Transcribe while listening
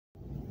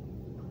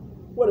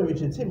What a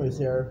reaching Timmers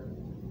here.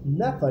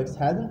 Netflix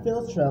has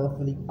unveiled a trailer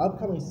for the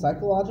upcoming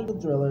psychological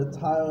thriller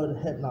titled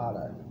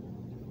Hypnotic,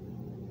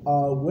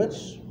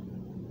 which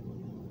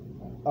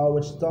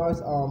stars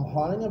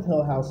Haunting of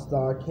Hill House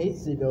star Kate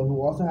Siegel,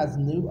 who also has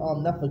the new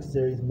Netflix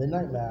series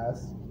Midnight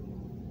Mass.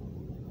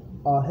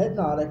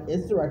 Hypnotic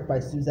is directed by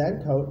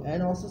Suzanne Coate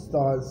and also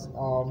stars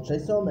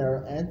Jason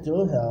O'Mara and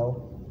Dua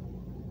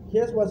Hill.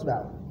 Here's what it's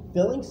about.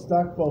 Feeling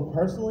stuck both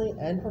personally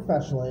and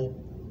professionally,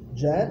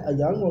 Jen, a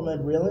young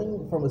woman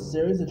reeling from a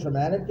series of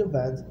traumatic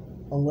events,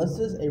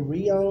 enlists a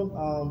renowned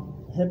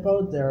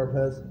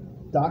hypnotherapist,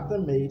 Dr.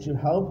 Me, to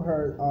help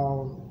her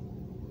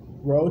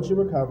road to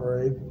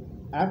recovery.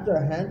 After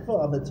a handful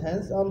of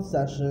intense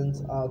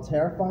sessions,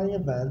 terrifying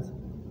events,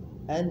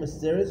 and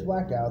mysterious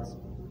blackouts,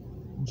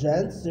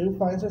 Jen soon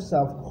finds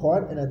herself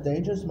caught in a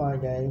dangerous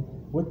mind game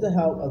with the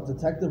help of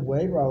Detective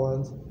Wade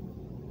Rollins.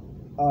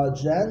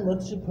 Jen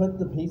looks to put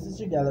the pieces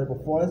together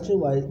before it's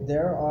too late.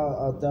 There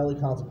are deadly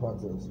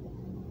consequences.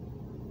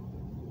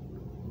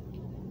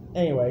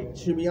 Anyway,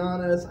 to be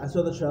honest, I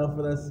saw the trailer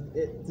for this.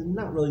 It did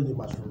not really do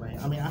much for me.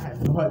 I mean, I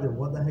had no idea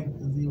what the heck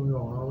is even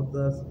going on with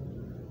this.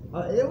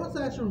 It was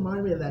actually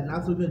reminded me of that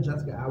not so good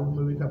Jessica Alba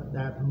movie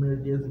that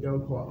premiered years ago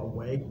called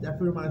Awake.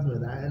 Definitely reminds me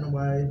of that in a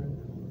way.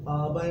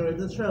 But anyway,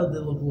 this trailer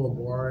did look a little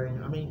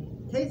boring. I mean,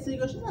 Kate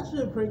Siegel, she's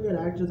actually a pretty good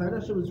actress. I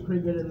know she was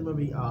pretty good in the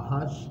movie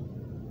Hush.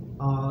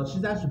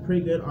 She's actually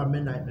pretty good on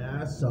Midnight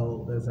Mass,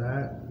 so there's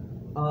that.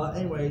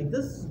 Anyway,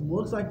 this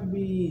looks like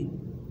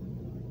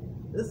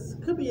this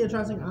could be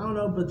interesting. I don't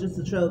know, but just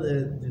the trailer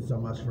didn't do so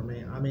much for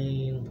me. I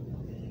mean,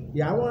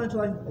 yeah, I wanted to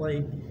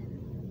like.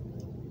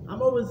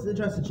 I'm always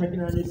interested in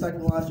checking out new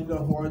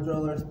psychological horror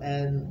thrillers,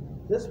 and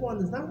this one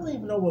does not really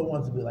even know what it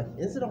wants to be. Like,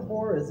 is it a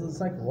horror? Is it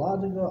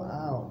psychological?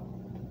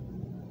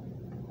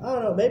 I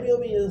don't know. Maybe it'll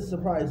be a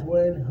surprise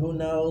win. Who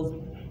knows?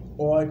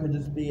 Or it could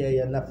just be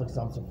a Netflix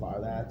so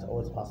far. That's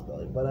always a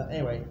possibility. But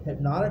anyway,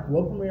 Hypnotic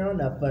will premiere on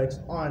Netflix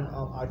on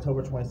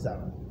October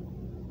 27th.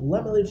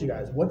 Let me leave you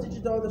guys. What did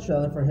you think of the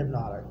trailer for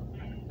Hypnotic?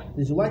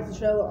 Did you like the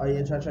trailer? Are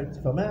you trying to check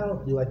the film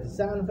out? Do you like the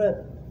sound of it?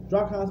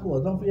 Drop comments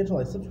below. Don't forget to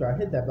like, subscribe,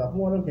 hit that bell for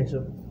more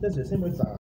notifications. This is Henry Simon.